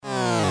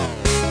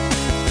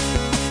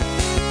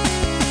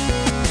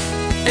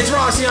It's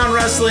Rossi on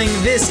Wrestling.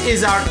 This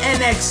is our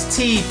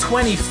NXT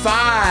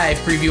 25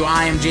 preview.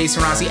 I am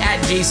Jason Rossi at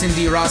Jason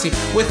D. Rossi.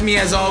 With me,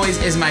 as always,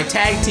 is my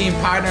tag team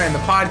partner in the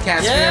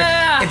podcast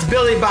here. It's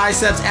Billy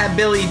Biceps at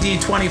Billy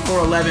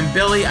D2411.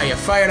 Billy, are you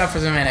fired up for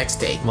some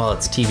NXT? Well,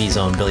 it's TV's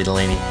own Billy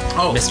Delaney.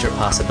 Oh. Mr.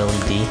 Possibility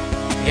D.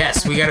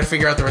 Yes, we got to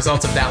figure out the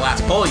results of that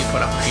last poll you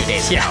put up a few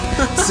days ago.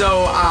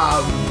 So,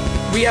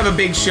 we have a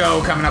big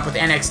show coming up with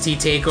NXT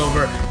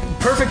TakeOver.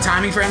 Perfect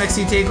timing for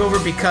NXT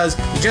TakeOver because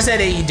we just had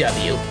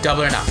AEW,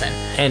 Double or Nothing.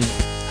 And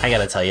I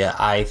gotta tell you,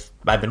 I've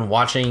been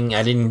watching.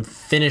 I didn't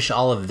finish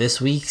all of this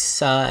week's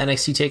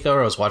NXT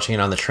TakeOver. I was watching it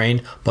on the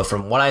train, but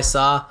from what I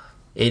saw,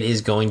 it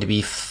is going to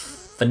be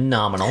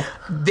phenomenal.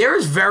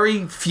 There's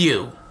very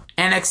few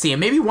NXT,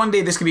 and maybe one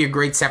day this could be a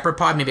great separate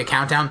pod, maybe a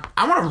countdown.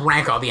 I want to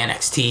rank all the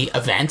NXT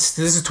events.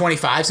 This is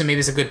 25, so maybe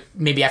it's a good,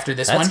 maybe after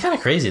this one. That's kind of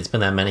crazy. It's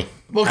been that many.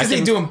 Well, because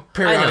they do them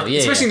periodically,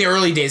 especially in the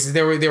early days.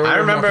 They were I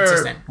remember more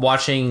consistent.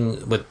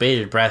 watching with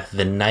bated breath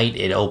the night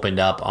it opened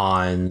up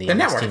on the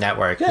NXT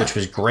network, which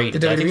was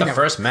great. I think the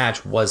first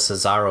match was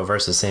Cesaro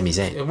versus Sami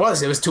Zayn. It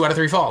was 2 out of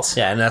 3 falls.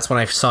 Yeah, and that's when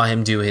I saw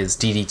him do his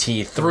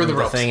DDT through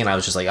the thing, and I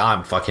was just like, oh,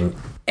 I'm fucking...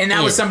 And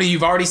that was somebody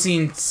you've already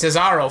seen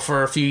Cesaro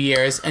for a few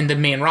years in the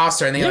main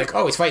roster, and they're like,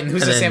 oh, he's fighting.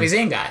 Who's the Sami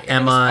Zayn guy?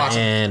 And Emma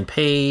and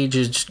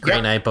Paige,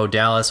 great night. Bo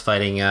Dallas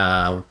fighting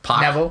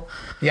Pac. Neville.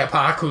 Yeah,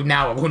 Pac, who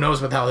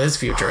knows what the hell his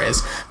future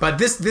is. But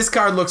this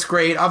card looks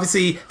great.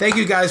 Obviously, thank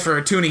you guys for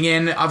tuning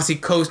in. Obviously,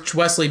 Coach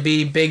Wesley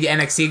B, big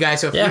NXT guy,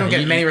 so if you don't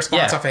get many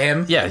response off of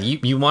him. Yeah,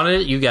 you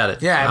wanted it, you got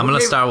it. Yeah, I'm going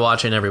to start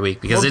watching every week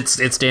because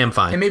it's damn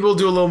fine. And maybe we'll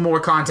do a little more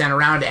content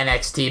around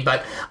NXT,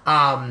 but...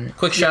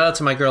 Quick shout out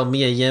to my girl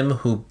Mia Yim,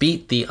 who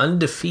beat the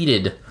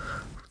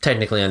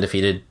technically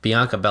undefeated,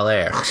 Bianca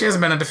Belair. She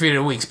hasn't been undefeated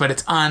in weeks, but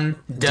it's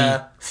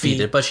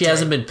undefeated. But she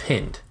hasn't been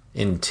pinned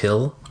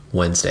until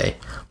Wednesday.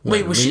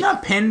 Wait, was she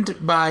not pinned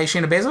by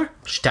Shayna Baszler?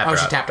 She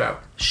tapped her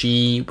out.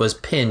 She was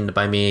pinned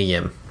by Mia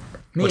Yim.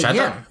 Which I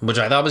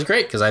thought was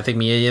great because I think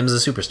Mia Yim's a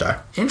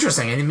superstar.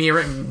 Interesting.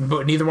 And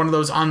but neither one of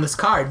those on this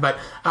card. But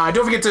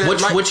don't forget to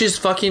which is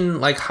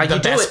fucking like how you do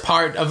it. The best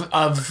part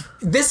of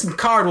this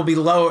card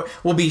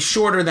will be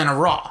shorter than a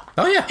Raw.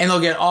 Oh yeah, and they'll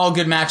get all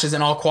good matches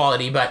and all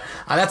quality. But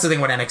that's the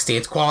thing with NXT.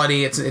 It's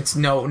quality. It's it's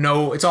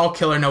all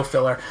killer, no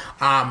filler.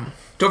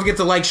 Don't forget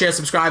to like, share,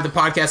 subscribe to the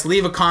podcast.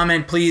 Leave a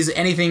comment, please.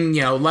 Anything,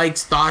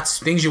 likes, thoughts,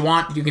 things you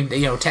want. You can,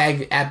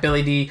 tag at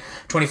Billy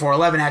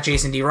D2411, at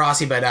Jason D.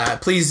 Rossi.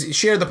 But please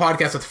share the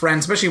podcast with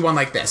friends, especially one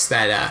like this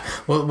that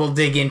we'll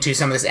dig into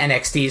some of this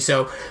NXT.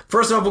 So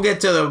first off, we'll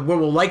get to what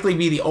will likely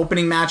be the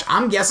opening match.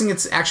 I'm guessing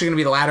it's actually going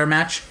to be the ladder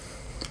match.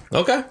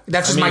 Okay.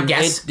 That's just my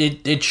guess.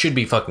 It should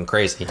be fucking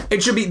crazy.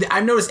 It should be.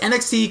 I've noticed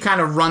NXT kind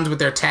of runs with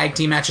their tag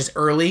team matches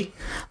early.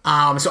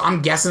 So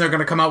I'm guessing they're going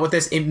to come out with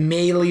this. It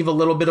may leave a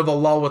little bit of a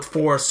lull with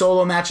 4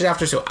 solo matches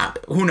after. So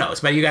who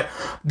knows? But you got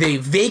the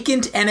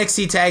vacant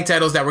NXT tag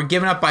titles that were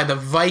given up by the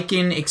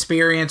Viking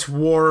Experience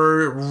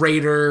War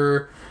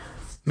Raider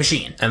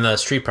Machine. And the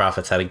Street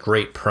Profits had a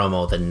great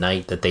promo the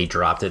night that they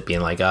dropped it,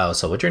 being like, oh,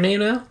 so what's your name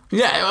now?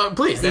 Yeah,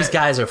 please. These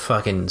guys are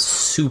fucking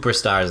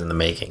superstars in the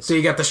making. So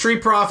you got the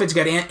Street Profits,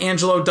 you got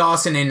Angelo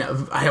Dawson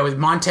and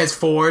Montez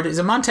Ford. Is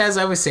it Montez?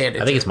 I always say it.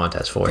 I think it's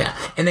Montez Ford. Yeah.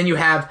 And then you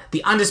have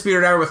the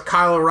Undisputed Era with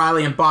Kyle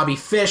O'Reilly and Bobby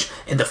Fish,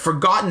 and the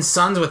Forgotten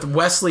Sons with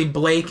Wesley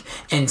Blake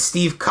and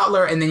Steve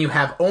Cutler, and then you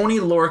have Oney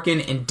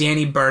Lorcan and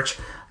Danny Burch.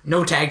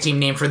 No tag team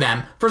name for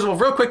them. First of all,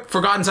 real quick,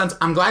 Forgotten Sons,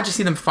 I'm glad to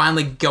see them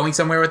finally going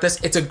somewhere with this.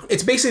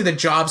 It's basically the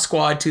Job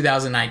Squad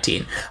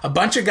 2019. A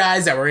bunch of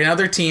guys that were in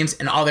other teams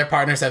and all their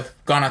partners have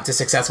gone on to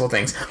successful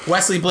things.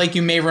 Wesley Blake,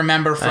 you may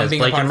remember from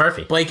being Blake and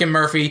Murphy. Blake and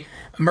Murphy.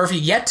 Murphy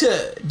yet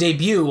to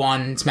debut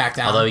on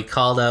SmackDown. Although he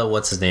called out,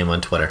 what's his name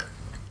on Twitter?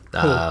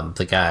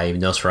 The guy,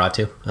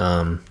 Nosferatu.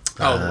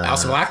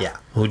 Aleister Black? Yeah,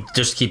 who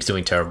just keeps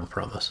doing terrible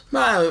promos.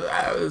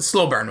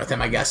 Slow burn with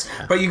him, I guess.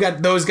 Yeah. But you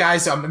got those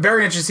guys. So I'm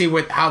very interested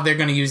to see how they're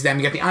going to use them.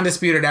 You got the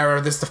Undisputed Era.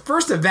 This is the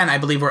first event, I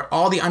believe, where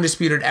all the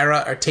Undisputed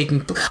Era are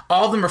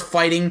all of them are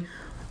fighting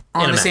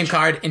on the same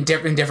card in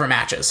different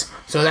matches.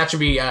 So that should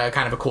be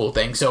kind of a cool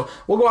thing. So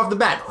we'll go off the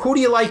bat. Who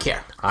do you like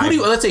here?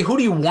 Let's say, who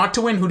do you want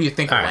to win? Who do you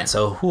think will win?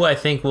 So who I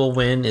think will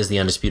win is the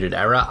Undisputed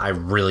Era. I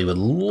really would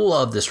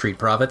love the Street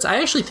Profits.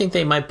 I actually think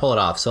they might pull it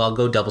off. So I'll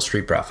go double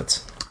Street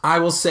Profits. I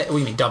will say... What do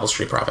you mean, double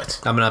Street Profits?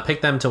 I'm going to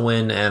pick them to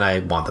win, and I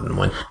want them to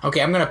win. Okay,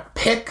 I'm going to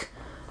pick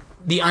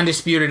the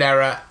Undisputed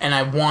Era, and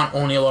I want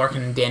Oney Lorcan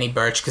and Danny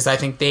Burch, because I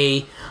think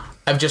they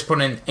have just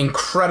put in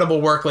incredible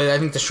work lately. I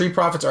think the Street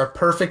Profits are a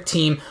perfect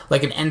team,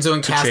 like an Enzo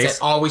and Cass that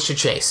always should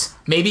chase.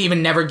 Maybe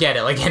even never get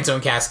it, like Enzo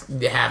and Cass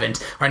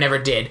haven't, or never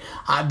did.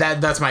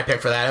 That's my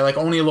pick for that. I like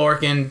Oney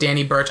Lorcan,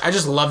 Danny Burch. I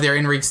just love their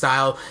in-ring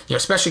style,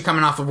 especially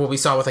coming off of what we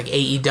saw with like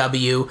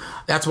AEW.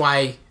 That's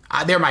why...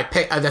 they're my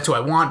pick. That's who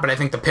I want, but I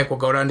think the pick will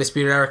go to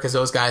Undisputed Era because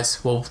those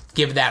guys will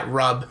give that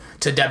rub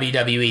to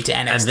WWE, to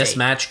NXT. And this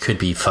match could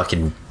be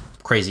fucking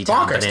crazy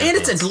bonkers. And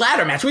it's a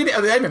ladder match.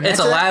 It's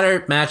a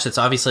ladder match that's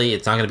obviously,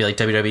 it's not going to be like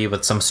WWE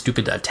with some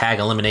stupid tag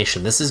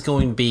elimination. This is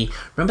going to be,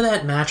 remember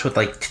that match with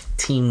like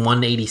Team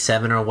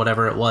 187 or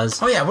whatever it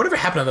was. Oh yeah, whatever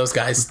happened to those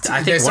guys?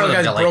 I think one of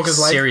them got broke his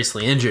leg.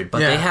 seriously injured, but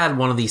they had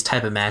one of these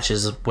type of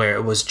matches where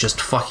it was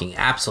just fucking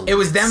absolutely. It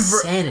was them.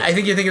 insanity. I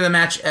think you're thinking of the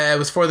match. It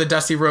was for the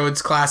Dusty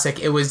Rhodes Classic.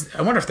 It was.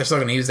 I wonder if they're still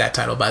going to use that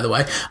title, by the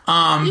way.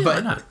 why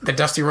But not? the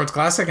Dusty Rhodes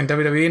Classic and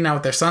WWE now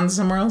with their sons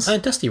somewhere else.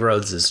 Dusty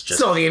Rhodes is just.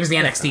 So it was the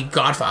NXT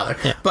Godfather.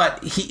 Yeah.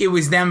 But it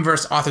was them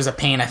versus Authors of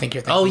Pain. I think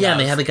you're thinking. Oh yeah, of. and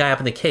they had the guy up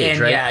in the cage,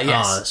 And, right? yeah,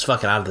 yes. Oh, it's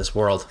fucking out of this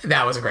world.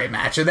 That was a great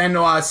match. And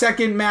then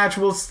second match,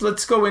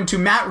 let's go into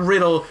Matt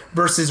Riddle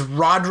versus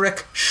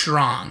Roderick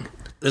Strong.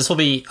 This will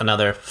be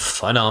another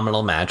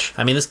phenomenal match.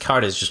 I mean, this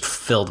card is just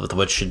filled with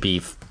what should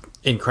be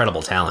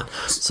incredible talent.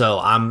 So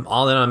I'm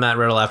all in on Matt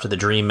Riddle after the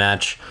Dream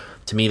match.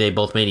 To me, they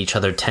both made each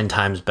other 10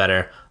 times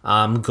better.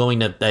 I'm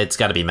going to. It's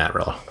got to be Matt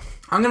Riddle.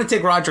 I'm going to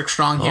take Roderick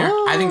Strong here.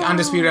 I think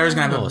Undisputed Era is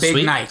going to have a big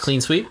sweep? night. Clean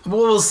sweep?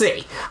 Well, we'll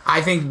see.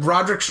 I think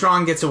Roderick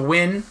Strong gets a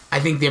win. I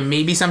think there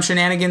may be some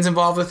shenanigans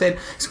involved with it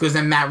because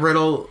then Matt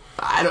Riddle,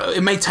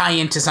 it might tie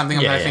into something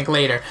I'm going to think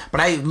later. But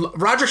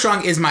Roderick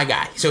Strong is my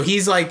guy. So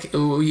he's like,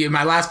 in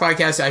my last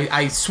podcast,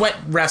 I sweat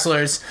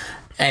wrestlers.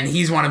 And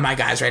he's one of my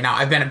guys right now.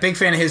 I've been a big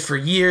fan of his for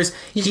years.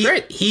 He's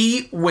great.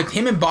 He, with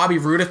him and Bobby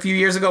Roode a few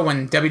years ago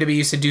when WWE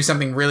used to do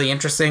something really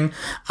interesting,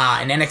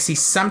 and NXT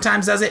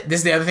sometimes does it.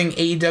 This is the other thing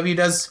AEW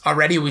does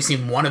already. We've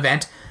seen one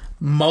event,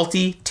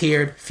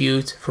 multi-tiered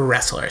feuds for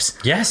wrestlers.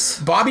 Yes.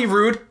 Bobby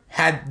Roode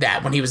had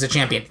that when he was a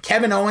champion.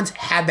 Kevin Owens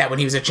had that when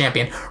he was a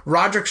champion.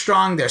 Roderick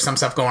Strong, there's some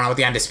stuff going on with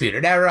the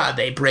Undisputed Era. Are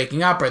they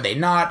breaking up? Are they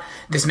not?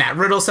 This Matt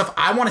Riddle stuff.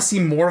 I want to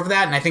see more of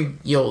that, and I think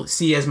you'll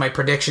see as my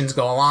predictions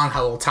go along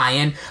how it'll tie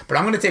in. But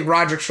I'm going to take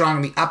Roderick Strong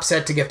in the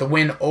upset to get the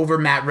win over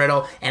Matt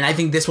Riddle, and I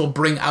think this will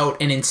bring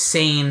out an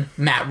insane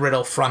Matt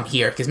Riddle from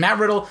here. Because Matt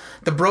Riddle,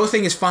 the bro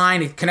thing is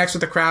fine. He connects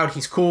with the crowd.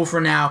 He's cool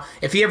for now.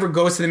 If he ever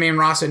goes to the main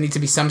roster, there needs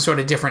to be some sort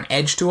of different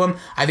edge to him.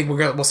 I think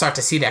we'll start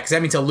to see that, because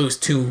that means he'll lose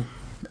two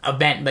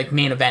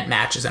main event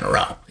matches in a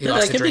row.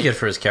 That could be good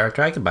for his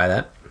character. I could buy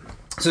that.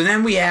 So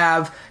then we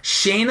have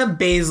Shayna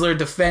Baszler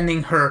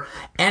defending her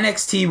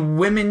NXT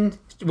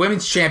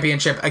Women's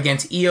Championship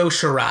against Io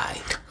Shirai.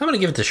 I'm going to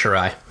give it to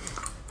Shirai.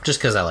 Just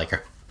because I like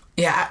her.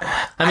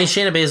 Yeah. I mean,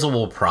 Shayna Baszler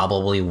will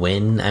probably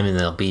win. I mean,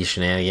 there'll be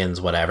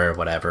shenanigans,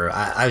 whatever.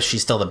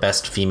 She's still the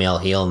best female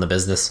heel in the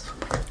business.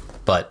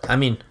 But, I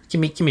mean, give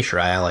me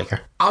Shirai. I like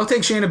her. I'll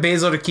take Shayna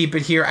Baszler to keep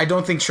it here. I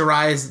don't think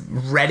Shirai is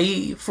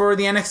ready for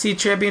the NXT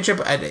Championship,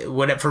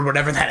 for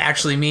whatever that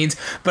actually means.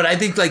 But I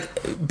think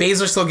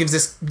Baszler still gives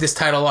this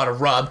title a lot of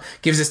rub,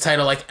 gives this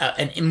title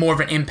more of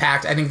an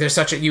impact. I think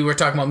there's you were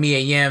talking about Mia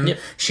Yim. Yep.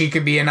 She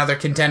could be another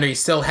contender. You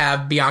still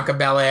have Bianca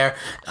Belair.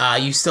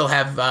 You still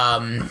have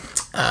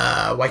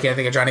why can't I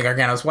think of Johnny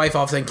Gargano's wife?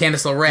 All of a sudden,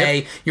 Candice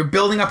LeRae. Yep. You're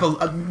building up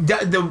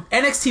the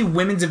NXT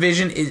Women's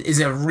Division is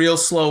a real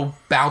slow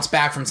bounce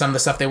back from some of the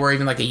stuff they were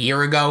even a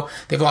year ago.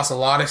 They've lost a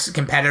lot of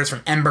competitors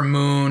from Ember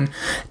Moon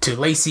to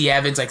Lacey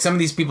Evans. Some of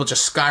these people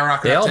just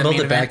skyrocketed. They up all to the build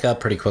main it back event. up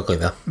pretty quickly,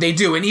 though. They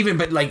do, and even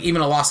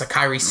a loss of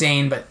Kairi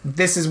Sane. But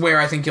this is where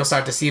I think you'll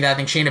start to see that. I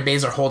think Shayna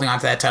Baszler holding on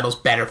to that title is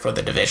better for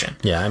the division.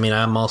 Yeah, I mean,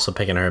 I'm also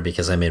picking her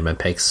because I made my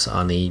picks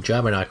on the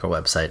Jobber Knocker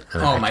website.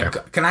 Oh my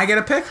god! Can I get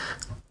a pick?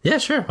 Yeah,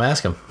 sure. We'll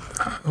ask him.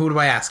 Who do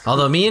I ask?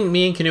 Although me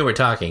and Canoe were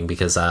talking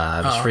because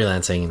I was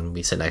freelancing and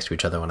we sit next to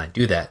each other when I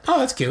do that. Oh,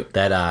 that's cute.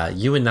 That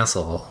you and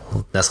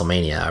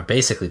Nestlemania are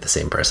basically the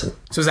same person.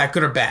 So is that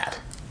good or bad?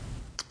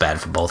 It's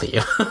bad for both of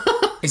you.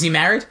 Is he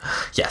married?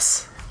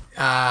 Yes.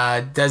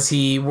 Does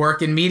he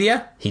work in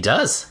media? He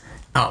does.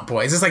 Oh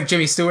boy, is this like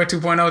Jimmy Stewart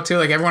 2.0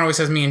 too? Everyone always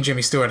says me and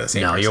Jimmy Stewart are the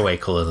same. No, person. you're way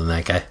cooler than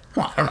that guy.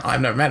 Well, I don't know.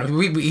 I've never met him.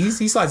 He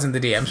slides in the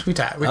DMs. We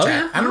chat.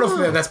 Yeah? I don't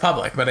know if that's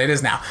public, but it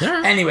is now.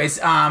 Yeah. Anyways,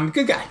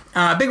 good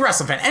guy. Big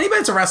wrestling fan. Anybody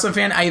that's a wrestling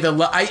fan,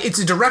 it's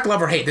a direct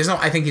love or hate.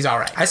 I think he's all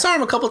right. I saw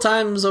him a couple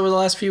times over the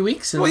last few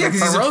weeks. Well, yeah,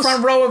 because he's in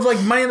front row of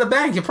Money in the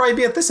Bank. He'll probably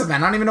be at this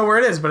event. I don't even know where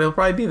it is, but he'll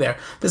probably be there.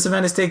 This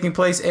event is taking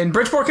place in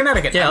Bridgeport,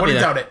 Connecticut. Yeah, I I'll be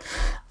wouldn't there. doubt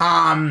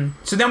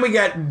it. So then we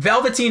got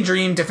Velveteen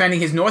Dream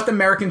defending his North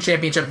American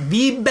Championship,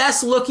 the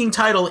best looking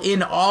title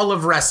in all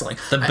of wrestling.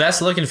 The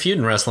best looking feud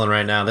in wrestling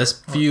right now.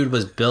 This feud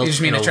was built. You just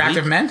mean in a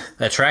attractive week. men?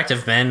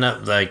 Attractive men,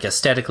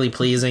 aesthetically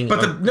pleasing. But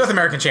the North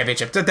American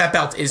Championship, that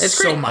belt is It's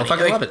so great. money. I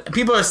fucking love it.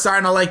 People are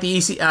starting to like the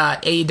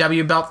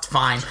AEW belt,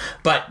 fine.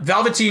 But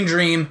Velveteen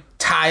Dream,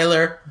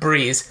 Tyler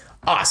Breeze,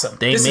 awesome.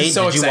 Did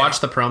you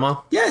watch the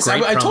promo? Yes,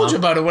 Great I told promo. you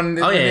about it when.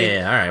 Oh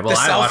yeah. All right. Well,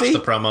 I watched selfie? the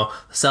promo,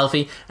 the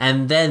selfie,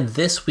 and then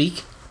this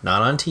week,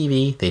 not on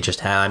TV. They just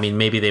had. I mean,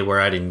 maybe they were.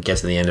 I didn't get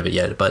to the end of it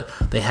yet, but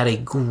they had a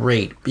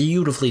great,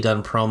 beautifully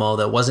done promo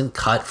that wasn't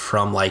cut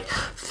from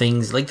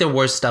things. There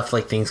was stuff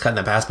things cut in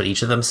the past, but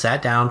each of them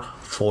sat down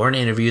for an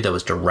interview that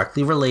was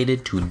directly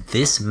related to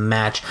this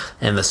match,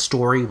 and the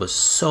story was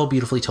so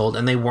beautifully told,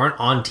 and they weren't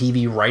on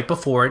TV right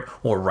before it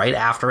or right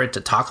after it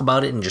to talk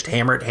about it and just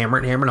hammer it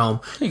home.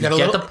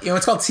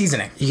 It's called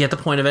seasoning. You get the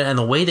point of it, and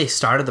the way they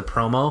started the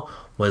promo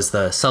was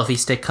the selfie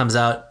stick comes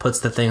out, puts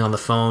the thing on the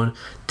phone,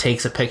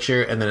 takes a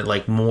picture, and then it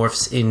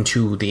morphs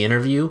into the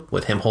interview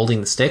with him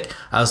holding the stick.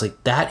 I was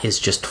like, that is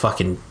just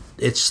fucking...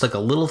 It's just a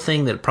little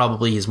thing that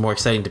probably is more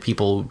exciting to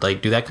people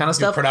do that kind of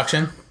stuff.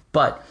 Production.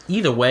 But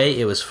either way,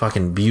 it was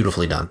fucking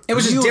beautifully done. It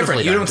was just Beautifully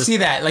different. You done. don't Just see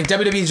that. Like,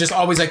 WWE is just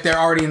always like they're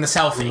already in the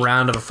selfie.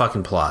 round of a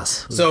fucking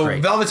applause. It was So,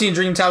 great. Velveteen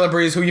Dream, Tyler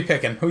Breeze, who you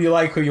picking? Who you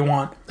like, who you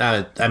want?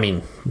 I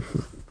mean,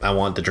 I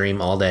want the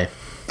Dream all day.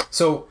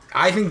 So,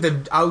 I think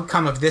the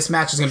outcome of this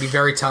match is going to be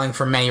very telling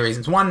for many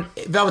reasons. One,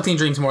 Velveteen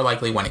Dream's more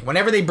likely winning.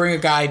 Whenever they bring a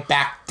guy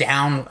back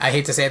down, I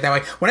hate to say it that way,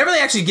 whenever they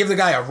actually give the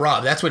guy a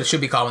rub, that's what it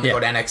should be called when they go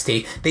to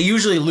NXT, they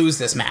usually lose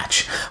this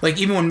match. Like,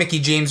 even when Mickie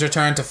James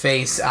returned to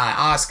face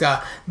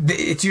Asuka,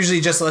 it's usually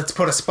just, let's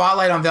put a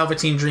spotlight on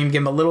Velveteen Dream,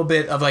 give him a little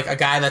bit of, like, a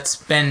guy that's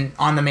been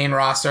on the main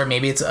roster.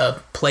 Maybe it's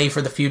a play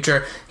for the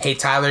future. Hey,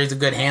 Tyler, he's a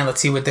good hand. Let's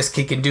see what this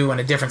kid can do in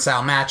a different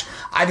style match.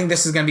 I think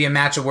this is going to be a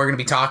match that we're going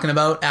to be talking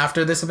about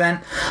after this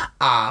event.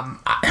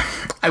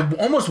 I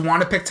almost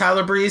want to pick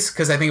Tyler Breeze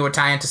because I think it would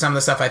tie into some of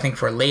the stuff I think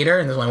for later,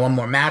 and there's only one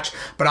more match.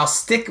 But I'll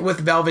stick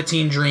with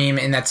Velveteen Dream,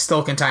 and that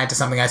still can tie into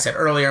something I said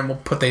earlier, and we'll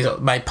put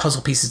my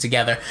puzzle pieces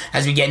together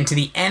as we get into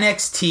the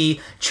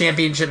NXT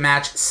Championship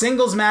match,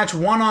 singles match,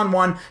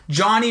 one-on-one.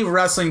 Johnny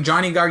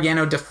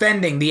Gargano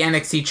defending the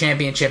NXT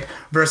Championship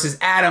versus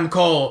Adam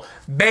Cole,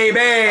 baby.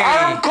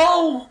 Adam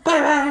Cole,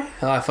 baby.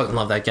 Oh, I fucking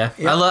love that guy.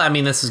 Yeah. I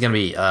mean, this is gonna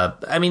be.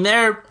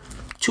 Their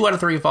 2 out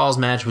of 3 falls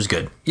match was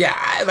good. Yeah,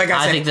 like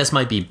I said, I think this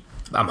might be.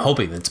 I'm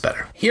hoping it's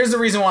better. here's the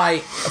reason why,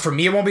 for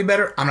me, it won't be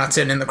better. I'm not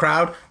sitting in the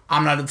crowd.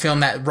 I'm not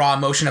feeling that raw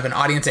emotion of an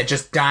audience that's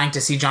just dying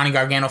to see Johnny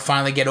Gargano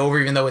finally get over,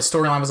 even though his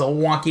storyline was a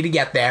little wonky to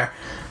get there.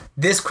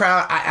 This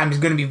crowd, I'm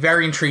going to be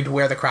very intrigued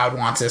where the crowd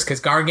wants this, because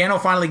Gargano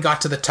finally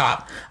got to the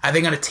top. Are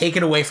they going to take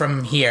it away from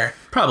him here?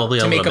 Probably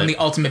to a make little him bit.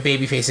 the ultimate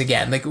babyface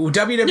again. Like,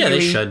 WWE... Yeah, they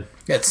should.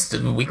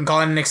 We can call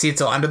it NXT. It's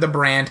still under the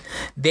brand.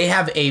 They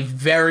have a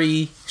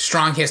very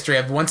strong history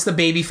of once the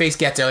babyface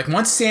gets there, like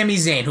once Sami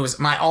Zayn, who is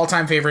my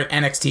all-time favorite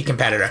NXT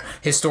competitor,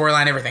 his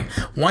storyline, everything,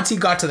 once he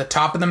got to the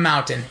top of the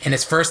mountain in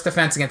his first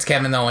defense against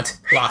Kevin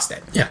Owens, lost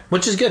it. Yeah,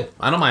 which is good.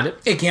 I don't mind it.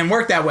 It can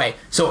work that way.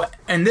 So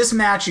in this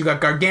match, you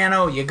got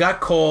Gargano, you got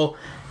Cole.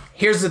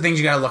 Here's the things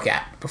you got to look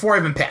at before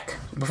you even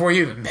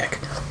pick.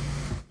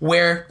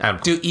 Where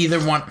Adam do either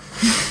one...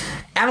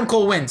 Adam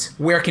Cole wins.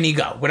 Where can he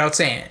go? Without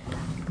saying it.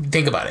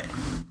 Think about it.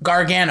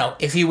 Gargano,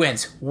 if he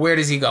wins, where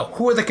does he go?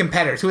 Who are the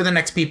competitors? Who are the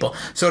next people?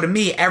 So to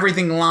me,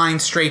 everything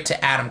lines straight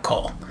to Adam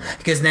Cole.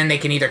 Because then they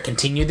can either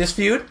continue this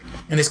feud,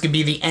 and this could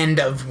be the end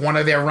of one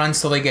of their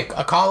runs till they get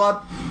a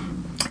call-up.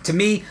 To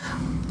me,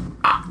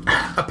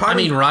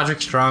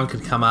 Roderick Strong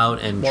could come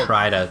out and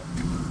try to,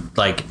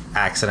 like,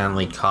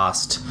 accidentally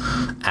cost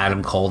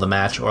Adam Cole the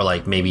match, or,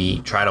 like,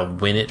 maybe try to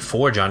win it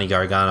for Johnny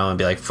Gargano and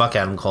be like, fuck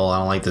Adam Cole, I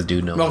don't like this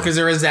dude no more. Well, because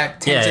there is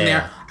that tension there.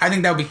 Yeah. I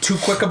think that would be too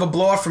quick of a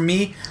blow-off for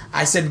me.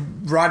 I said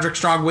Roderick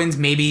Strong wins.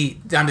 Maybe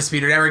the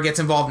Undisputed Era gets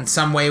involved in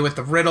some way with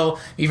the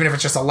Riddle, even if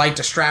it's just a light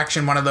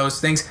distraction, one of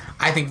those things.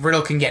 I think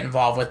Riddle can get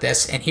involved with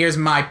this, and here's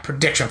my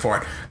prediction for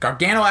it.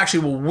 Gargano actually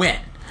will win.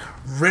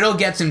 Riddle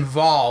gets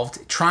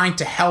involved, trying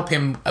to help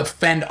him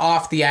fend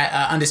off the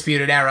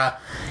Undisputed Era,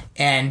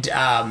 and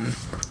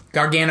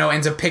Gargano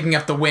ends up picking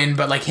up the win,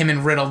 but like him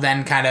and Riddle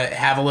then kind of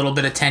have a little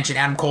bit of tension.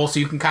 Adam Cole, so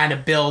you can kind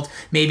of build,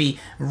 maybe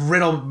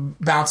Riddle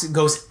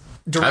goes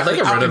directly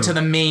up into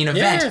the main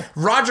event. Yeah.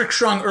 Roderick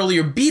Strong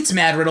earlier beats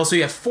Mad Riddle, so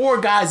you have 4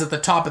 guys at the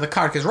top of the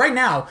card. Because right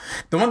now,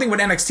 the one thing with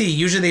NXT,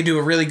 usually they do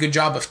a really good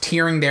job of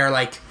tiering their,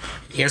 like,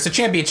 here's the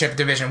championship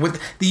division.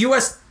 With the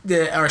US,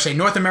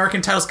 North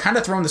American titles kind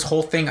of throwing this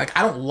whole thing, like,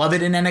 I don't love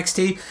it in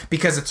NXT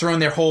because it's thrown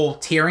their whole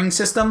tiering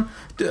system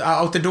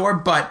out the door,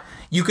 but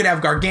you could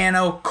have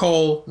Gargano,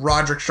 Cole,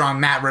 Roderick Strong,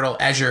 Matt Riddle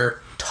as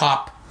your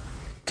top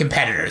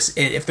competitors,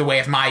 if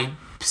my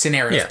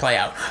scenarios play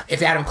out.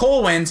 If Adam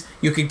Cole wins,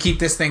 you could keep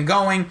this thing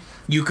going.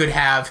 You could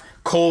have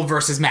Cole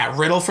versus Matt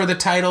Riddle for the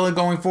title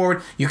going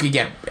forward. You could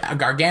get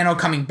Gargano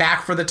coming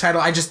back for the title.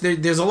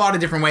 There's a lot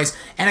of different ways.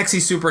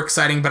 NXT's super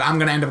exciting, but I'm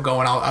going to end up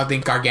going, I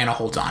think Gargano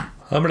holds on.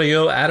 I'm going to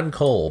go Adam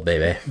Cole,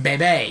 baby.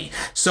 Baby.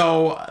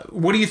 So,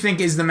 what do you think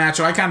is the match?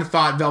 So I kind of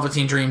thought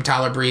Velveteen Dream,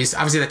 Tyler Breeze.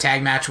 Obviously, the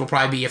tag match will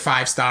probably be a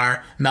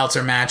 5-star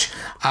Meltzer match.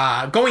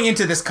 Going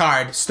into this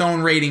card,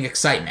 Stone rating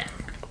excitement.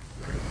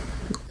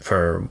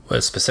 For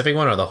a specific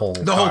one or the whole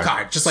card? The whole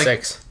card. Just like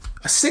 6.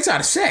 A 6 out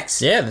of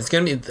 6. Yeah, it's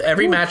gonna be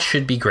every match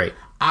should be great.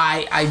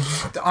 I'm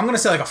gonna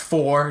say like a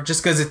 4,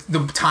 just because it's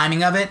the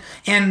timing of it,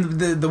 and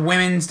the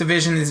women's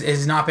division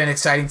has not been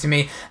exciting to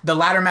me. The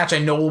ladder match I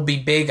know will be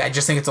big. I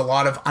just think it's a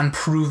lot of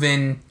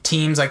unproven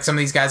teams. Like some of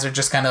these guys are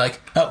just kind of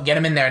like, oh, get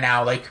them in there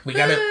now. Like we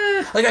gotta.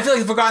 Like I feel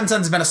like the Forgotten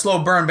Sons has been a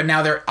slow burn, but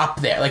now they're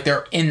up there. Like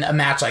they're in a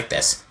match like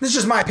this. This is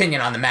just my opinion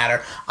on the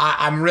matter.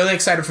 I'm really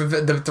excited for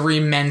the 3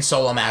 men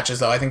solo matches,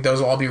 though. I think those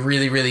will all be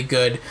really, really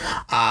good.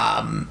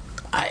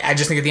 I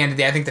just think at the end of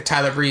the day, I think the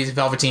Tyler Breeze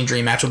Velveteen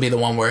Dream match will be the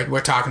one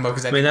we're talking about.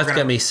 Because I mean, that's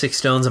got me 6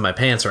 stones in my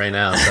pants right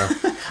now.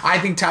 So I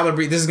think Tyler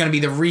Breeze, this is going to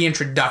be the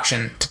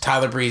reintroduction to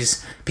Tyler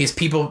Breeze, because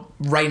people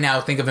right now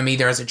think of him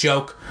either as a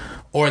joke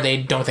or they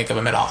don't think of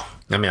him at all.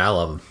 I mean, I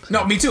love him.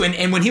 No, me too.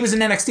 And when he was in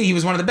NXT, he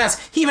was one of the best.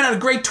 He even had a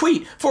great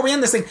tweet. Before we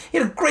end this thing, he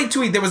had a great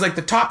tweet. There was like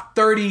the top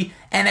 30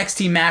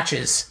 NXT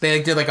matches.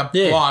 They did like a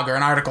blog or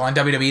an article on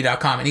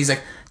WWE.com. And he's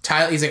like,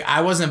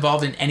 I wasn't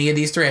involved in any of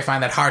these 3. I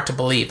find that hard to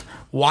believe.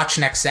 watch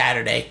next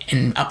Saturday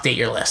and update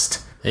your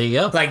list. There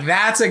you go. Like,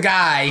 that's a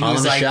guy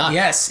who's like, shot.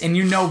 yes, and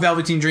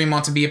Velveteen Dream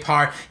wants to be a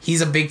part.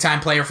 He's a big time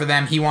player for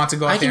them. He wants to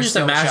go out I there can and just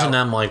steal the imagine show.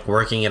 them like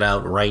working it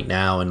out right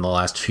now in the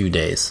last few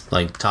days,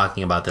 like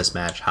talking about this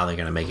match, how they're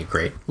going to make it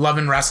great.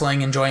 Loving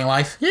wrestling, enjoying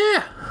life.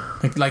 Yeah.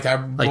 Like our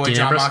boy Dean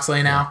John Ambrose?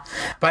 Moxley now.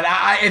 But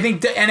I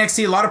think the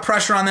NXT, a lot of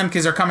pressure on them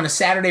because they're coming to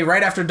Saturday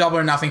right after Double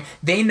or Nothing.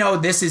 They know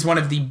this is one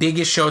of the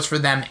biggest shows for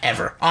them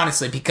ever,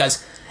 honestly,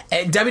 because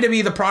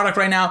WWE, the product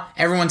right now,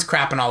 everyone's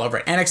crapping all over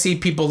it.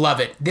 NXT, people love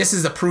it. This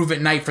is a prove-it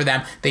night for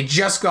them. They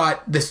just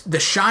got this, the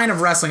shine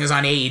of wrestling is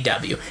on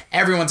AEW.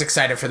 Everyone's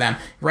excited for them.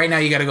 Right now,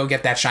 you got to go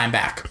get that shine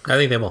back. I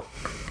think they will.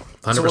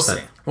 100%. So we'll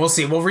see. We'll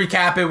see. We'll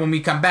recap it when we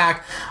come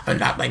back.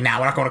 Not like now.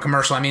 We're not going to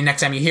commercial. I mean,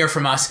 next time you hear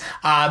from us.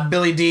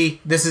 Billy D,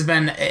 this has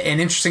been an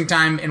interesting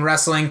time in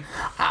wrestling.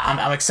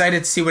 I'm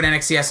excited to see what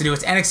NXT has to do.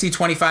 It's NXT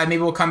 25.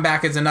 Maybe we'll come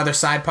back as another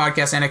side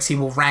podcast. NXT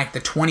will rank the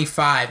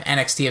 25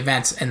 NXT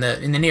events in the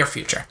near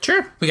future.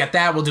 Sure. We got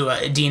that. We'll do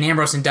a Dean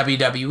Ambrose in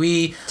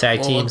WWE.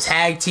 We'll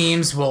tag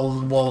teams.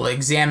 We'll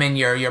examine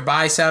your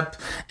bicep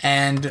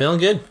and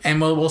Feeling good.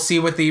 And we'll see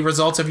what the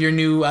results of your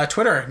new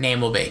Twitter name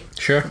will be.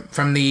 Sure.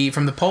 From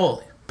the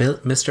poll.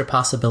 Mr.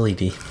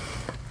 Possibility.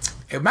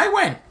 It might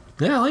win.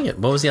 Yeah, I like it.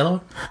 What was the other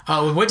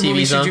one? What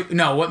movie should you?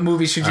 No, what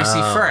movie should you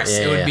see first?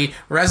 Yeah, it would be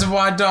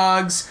Reservoir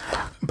Dogs,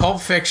 Pulp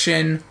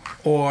Fiction,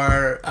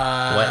 or Wet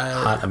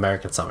Hot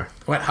American Summer.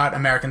 Wet Hot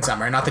American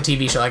Summer, not the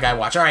TV show like I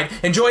watch. All right,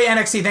 enjoy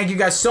NXT. Thank you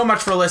guys so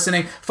much for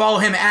listening. Follow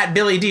him at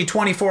Billy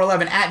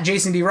D2411 at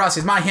Jason D Ross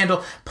is my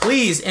handle.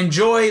 Please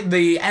enjoy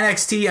the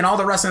NXT and all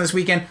the wrestling this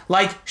weekend.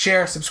 Like,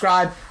 share,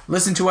 subscribe,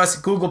 listen to us,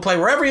 Google Play,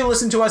 wherever you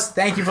listen to us.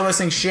 Thank you for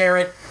listening. Share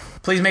it.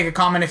 Please make a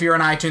comment if you're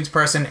an iTunes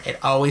person. It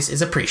always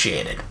is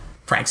appreciated.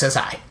 Frank says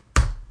hi.